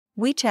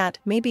WeChat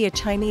may be a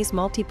Chinese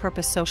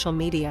multi-purpose social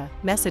media,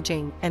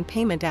 messaging, and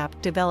payment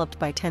app developed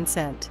by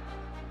Tencent.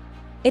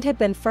 It had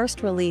been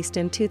first released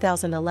in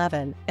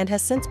 2011 and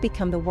has since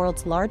become the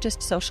world's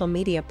largest social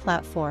media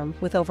platform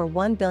with over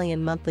 1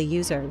 billion monthly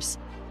users.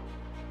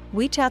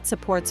 WeChat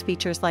supports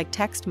features like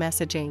text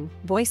messaging,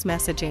 voice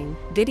messaging,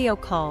 video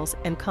calls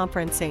and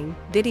conferencing,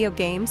 video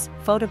games,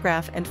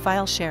 photograph and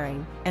file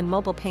sharing, and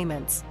mobile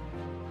payments.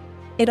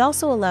 It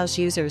also allows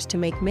users to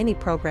make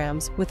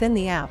mini-programs within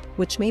the app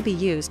which may be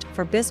used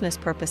for business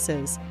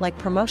purposes like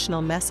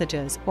promotional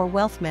messages or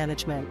wealth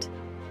management.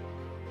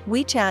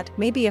 WeChat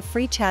may be a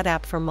free chat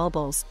app for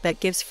mobiles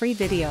that gives free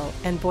video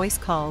and voice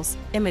calls,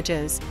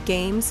 images,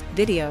 games,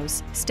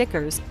 videos,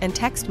 stickers, and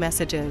text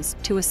messages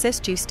to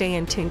assist you stay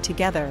in tune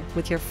together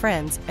with your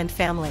friends and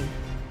family.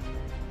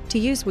 To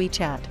use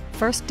WeChat,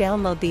 first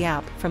download the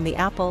app from the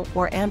Apple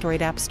or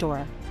Android App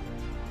Store.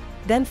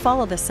 Then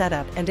follow the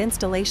setup and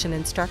installation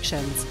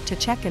instructions to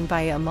check in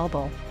via a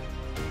mobile.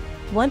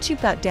 Once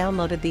you've got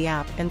downloaded the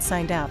app and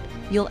signed up,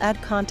 you'll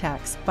add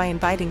contacts by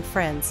inviting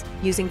friends,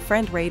 using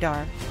Friend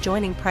Radar,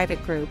 joining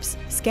private groups,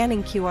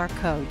 scanning QR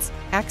codes,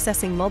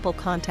 accessing mobile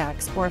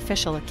contacts or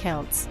official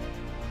accounts.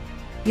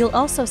 You'll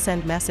also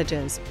send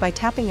messages by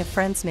tapping a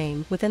friend's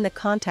name within the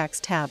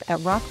Contacts tab at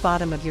rock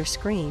bottom of your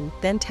screen,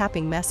 then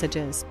tapping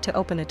Messages to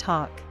open a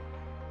talk.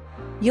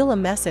 You'll a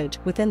message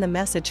within the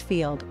message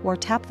field or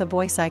tap the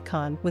voice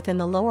icon within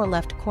the lower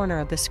left corner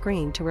of the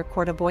screen to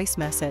record a voice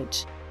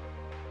message.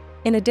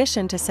 In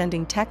addition to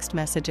sending text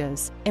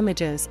messages,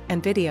 images,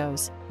 and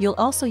videos, you'll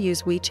also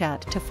use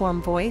WeChat to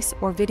form voice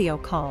or video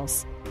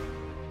calls.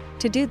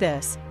 To do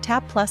this,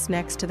 tap plus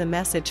next to the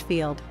message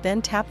field,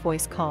 then tap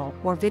voice call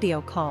or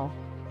video call.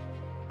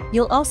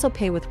 You'll also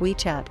pay with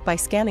WeChat by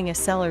scanning a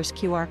seller's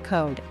QR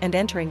code and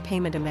entering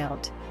payment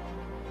amount.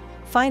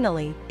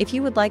 Finally, if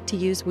you would like to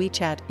use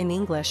WeChat in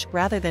English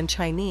rather than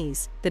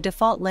Chinese, the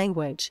default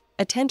language,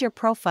 attend your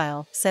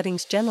profile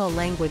settings General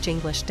Language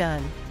English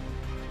done.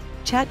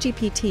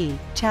 Chatgpt,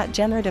 Chat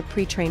Generative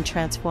Pre-trained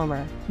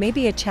Transformer, may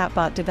be a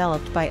chatbot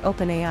developed by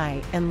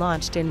OpenAI and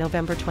launched in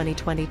November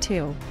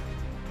 2022.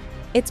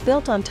 It's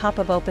built on top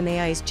of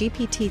OpenAI's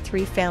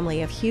GPT-3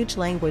 family of huge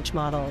language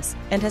models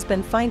and has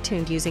been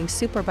fine-tuned using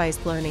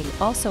supervised learning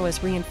also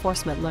as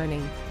reinforcement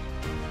learning.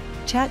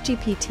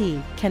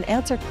 Chatgpt can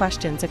answer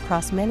questions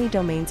across many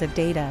domains of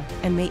data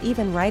and may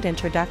even write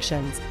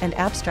introductions and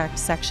abstract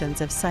sections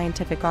of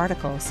scientific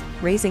articles,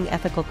 raising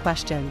ethical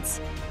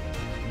questions.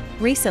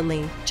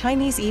 Recently,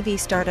 Chinese EV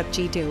startup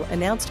Jidu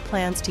announced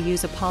plans to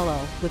use Apollo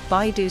with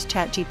Baidu's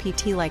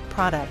ChatGPT-like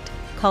product,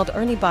 called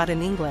ErnieBot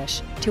in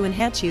English, to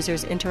enhance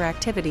users'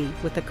 interactivity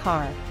with the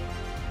car.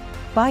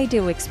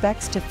 Baidu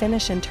expects to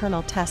finish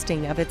internal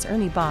testing of its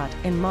ErnieBot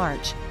in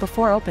March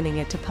before opening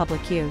it to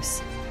public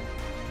use.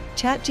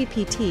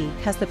 ChatGPT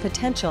has the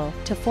potential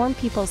to form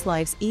people's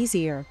lives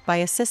easier by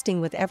assisting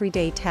with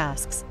everyday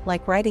tasks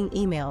like writing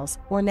emails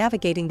or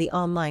navigating the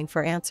online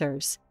for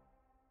answers.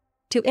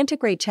 To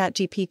integrate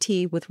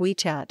ChatGPT with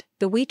WeChat,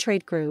 the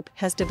WeTrade Group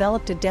has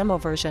developed a demo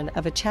version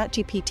of a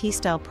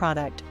ChatGPT-style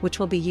product which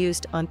will be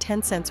used on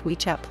Tencent's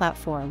WeChat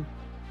platform.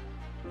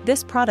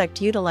 This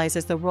product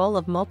utilizes the role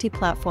of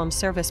multi-platform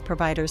service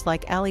providers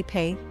like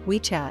Alipay,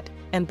 WeChat,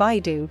 and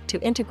Baidu to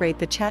integrate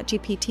the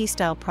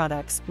ChatGPT-style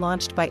products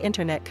launched by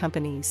internet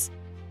companies.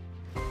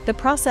 The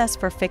process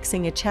for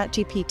fixing a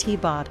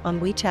ChatGPT bot on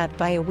WeChat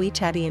via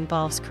WeChat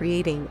involves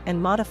creating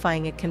and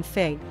modifying a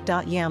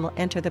config.yaml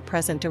enter the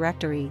present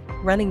directory,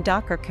 running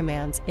Docker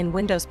commands in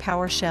Windows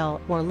PowerShell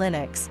or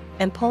Linux,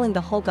 and pulling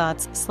the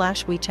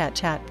wholegods/WeChat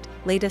chat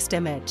latest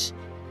image.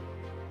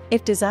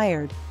 If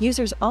desired,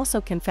 users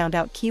also can find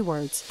out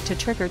keywords to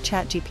trigger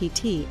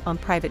ChatGPT on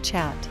private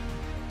chat.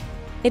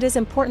 It is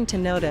important to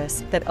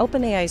notice that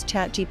OpenAI's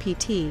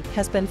ChatGPT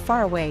has been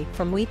far away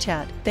from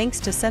WeChat thanks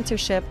to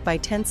censorship by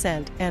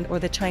Tencent and/or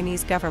the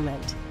Chinese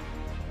government.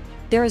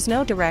 There is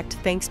no direct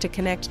thanks to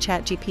connect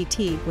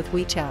ChatGPT with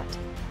WeChat.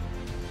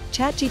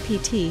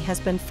 ChatGPT has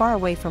been far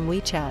away from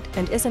WeChat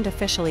and isn't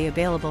officially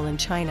available in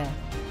China.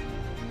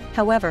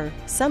 However,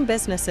 some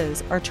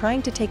businesses are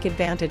trying to take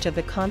advantage of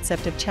the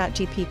concept of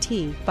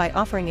ChatGPT by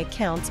offering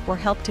accounts or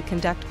help to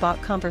conduct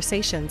bot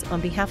conversations on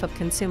behalf of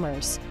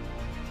consumers.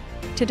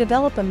 To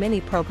develop a mini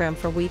program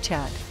for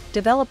WeChat,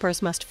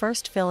 developers must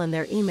first fill in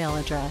their email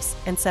address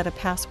and set a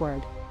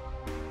password.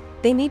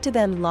 They need to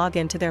then log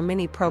into their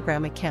mini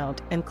program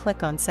account and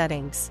click on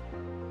Settings.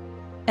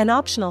 An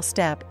optional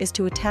step is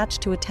to attach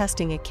to a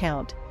testing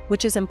account,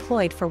 which is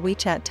employed for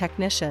WeChat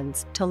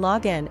technicians to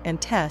log in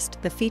and test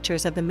the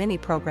features of the mini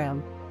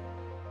program.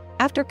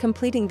 After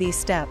completing these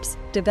steps,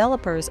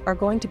 developers are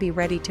going to be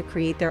ready to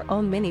create their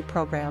own mini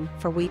program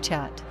for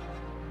WeChat.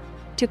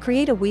 To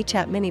create a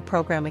WeChat mini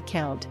program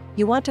account,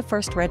 you want to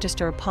first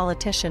register a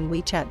Politician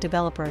WeChat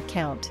developer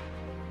account.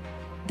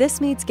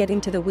 This means getting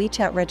to the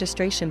WeChat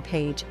registration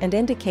page and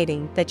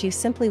indicating that you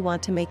simply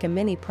want to make a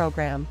mini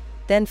program,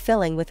 then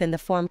filling within the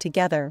form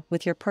together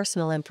with your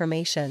personal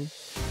information.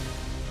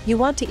 You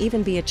want to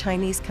even be a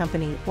Chinese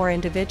company or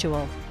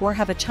individual, or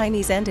have a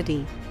Chinese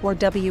entity, or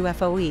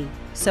WFOE,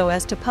 so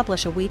as to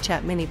publish a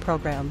WeChat mini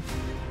program.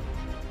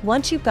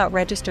 Once you've got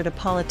registered a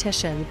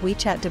politician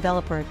WeChat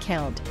developer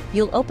account,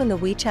 you'll open the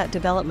WeChat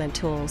development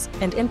tools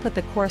and input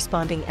the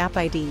corresponding app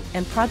ID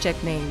and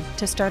project name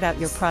to start out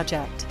your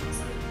project.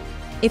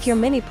 If your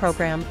mini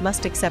program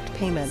must accept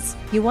payments,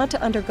 you want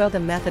to undergo the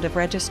method of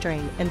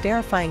registering and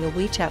verifying a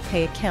WeChat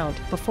Pay account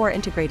before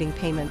integrating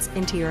payments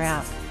into your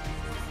app.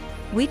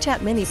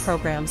 WeChat mini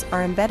programs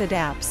are embedded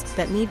apps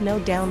that need no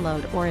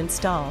download or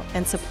install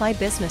and supply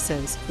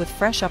businesses with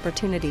fresh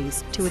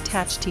opportunities to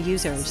attach to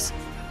users.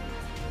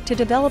 To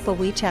develop a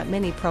WeChat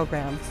mini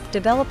program,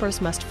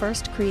 developers must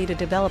first create a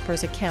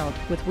developer's account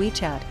with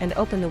WeChat and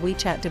open the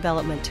WeChat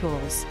development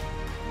tools.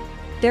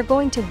 They're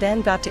going to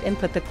then got to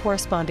input the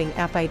corresponding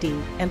app ID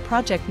and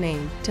project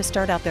name to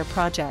start out their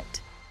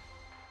project.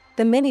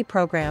 The mini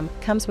program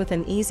comes with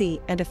an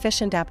easy and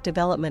efficient app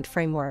development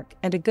framework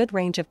and a good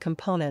range of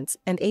components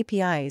and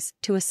APIs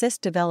to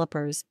assist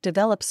developers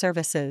develop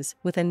services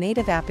with a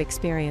native app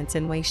experience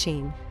in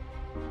Weixin.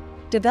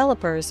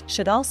 Developers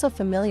should also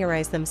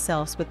familiarize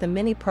themselves with the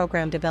mini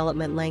program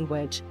development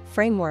language,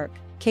 framework,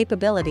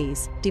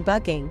 capabilities,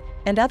 debugging,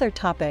 and other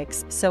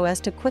topics so as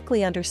to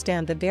quickly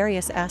understand the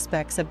various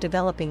aspects of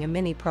developing a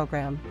mini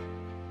program.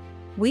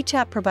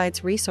 WeChat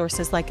provides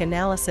resources like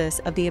analysis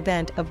of the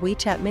event of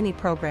WeChat Mini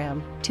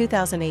Program,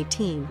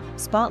 2018,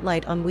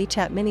 Spotlight on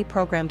WeChat Mini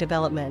Program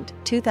Development,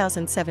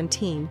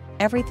 2017,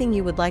 Everything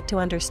You Would Like to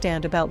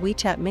Understand About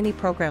WeChat Mini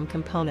Program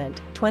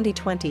Component,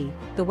 2020,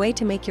 The Way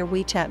to Make Your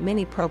WeChat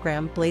Mini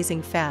Program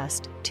Blazing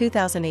Fast,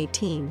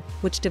 2018,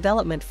 Which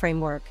Development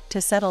Framework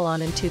to Settle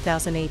on in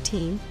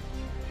 2018?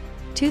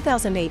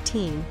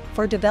 2018,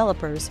 for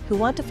developers who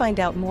want to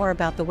find out more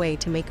about the way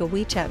to make a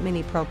WeChat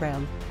Mini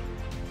Program.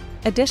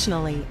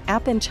 Additionally,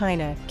 App in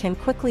China can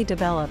quickly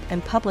develop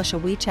and publish a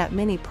WeChat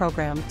mini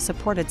program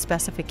supported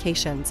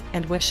specifications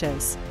and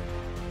wishes.